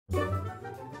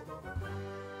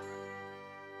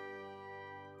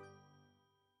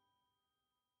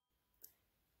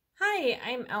Hi,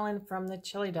 I'm Ellen from the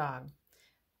Chili Dog.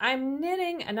 I'm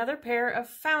knitting another pair of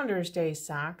Founder's Day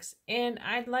socks, and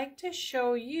I'd like to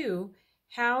show you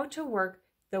how to work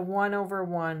the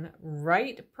 1/1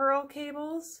 right purl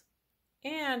cables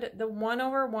and the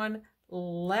 1/1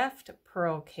 left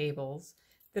purl cables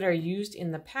that are used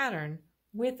in the pattern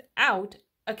without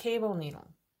a cable needle.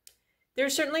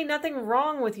 There's certainly nothing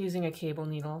wrong with using a cable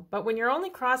needle, but when you're only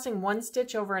crossing one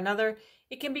stitch over another,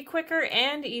 it can be quicker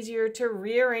and easier to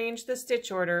rearrange the stitch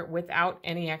order without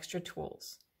any extra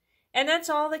tools. And that's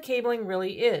all the cabling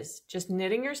really is, just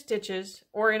knitting your stitches,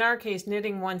 or in our case,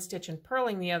 knitting one stitch and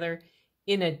purling the other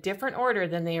in a different order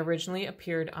than they originally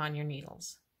appeared on your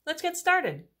needles. Let's get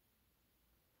started.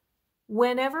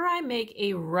 Whenever I make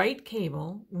a right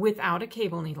cable without a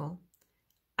cable needle,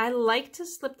 I like to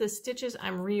slip the stitches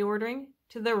I'm reordering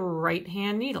to the right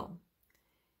hand needle.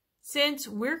 Since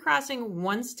we're crossing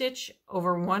one stitch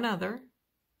over one other,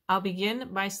 I'll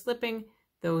begin by slipping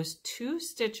those 2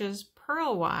 stitches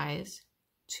purlwise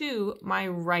to my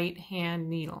right hand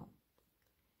needle.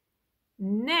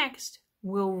 Next,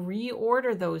 we'll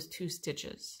reorder those 2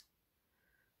 stitches.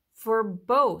 For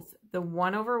both the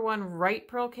 1/1 right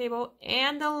purl cable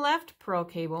and the left purl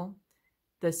cable,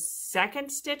 the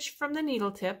second stitch from the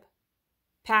needle tip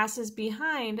passes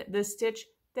behind the stitch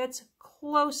that's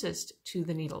closest to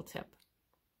the needle tip.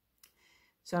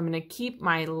 So I'm going to keep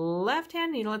my left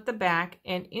hand needle at the back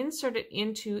and insert it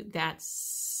into that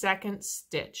second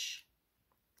stitch.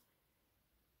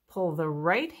 Pull the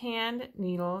right hand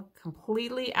needle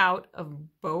completely out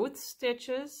of both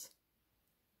stitches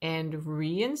and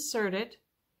reinsert it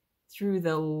through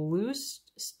the loose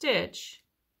stitch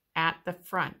at the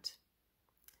front.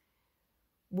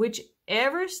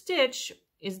 Whichever stitch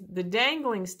is the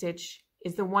dangling stitch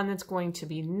is the one that's going to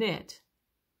be knit.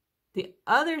 The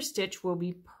other stitch will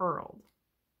be purled.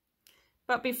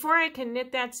 But before I can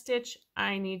knit that stitch,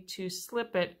 I need to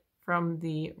slip it from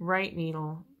the right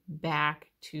needle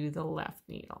back to the left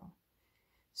needle.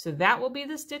 So that will be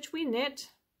the stitch we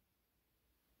knit.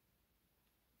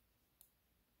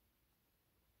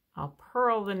 I'll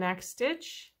purl the next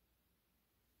stitch.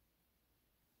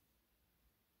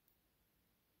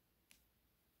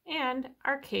 And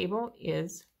our cable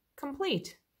is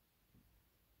complete.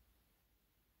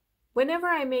 Whenever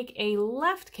I make a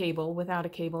left cable without a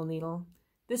cable needle,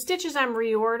 the stitches I'm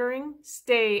reordering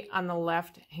stay on the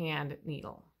left hand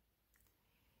needle.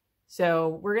 So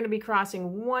we're going to be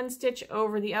crossing one stitch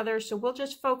over the other, so we'll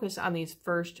just focus on these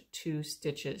first 2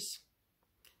 stitches.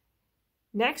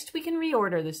 Next, we can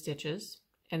reorder the stitches,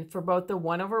 and for both the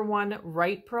 1/1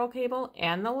 right purl cable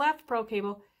and the left purl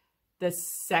cable, the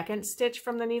second stitch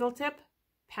from the needle tip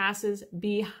passes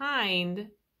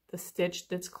behind the stitch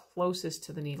that's closest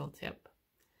to the needle tip.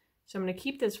 So I'm going to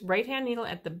keep this right hand needle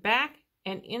at the back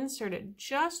and insert it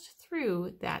just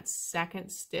through that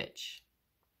second stitch.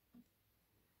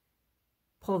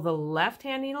 Pull the left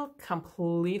hand needle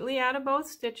completely out of both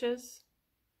stitches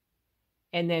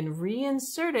and then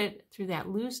reinsert it through that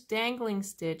loose dangling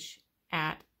stitch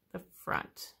at the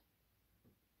front.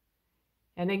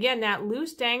 And again, that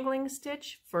loose dangling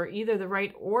stitch for either the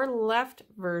right or left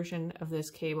version of this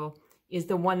cable is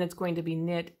the one that's going to be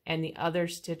knit, and the other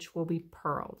stitch will be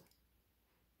purled.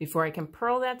 Before I can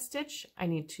purl that stitch, I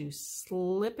need to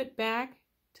slip it back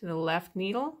to the left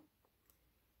needle,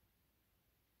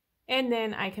 and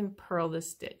then I can purl the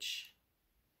stitch.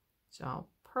 So I'll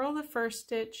purl the first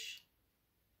stitch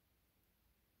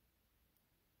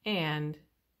and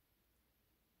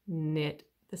knit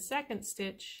the second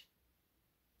stitch,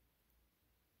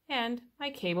 and my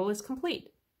cable is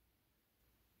complete.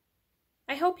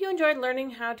 I hope you enjoyed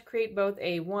learning how to create both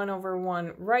a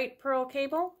 1/1 right purl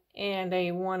cable and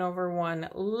a 1/1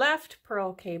 left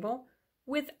purl cable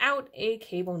without a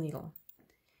cable needle.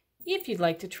 If you'd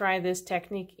like to try this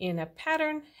technique in a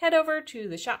pattern, head over to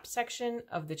the shop section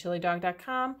of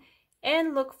thechillydog.com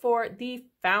and look for the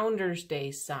Founder's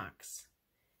Day socks.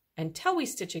 Until we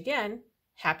stitch again,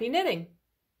 happy knitting!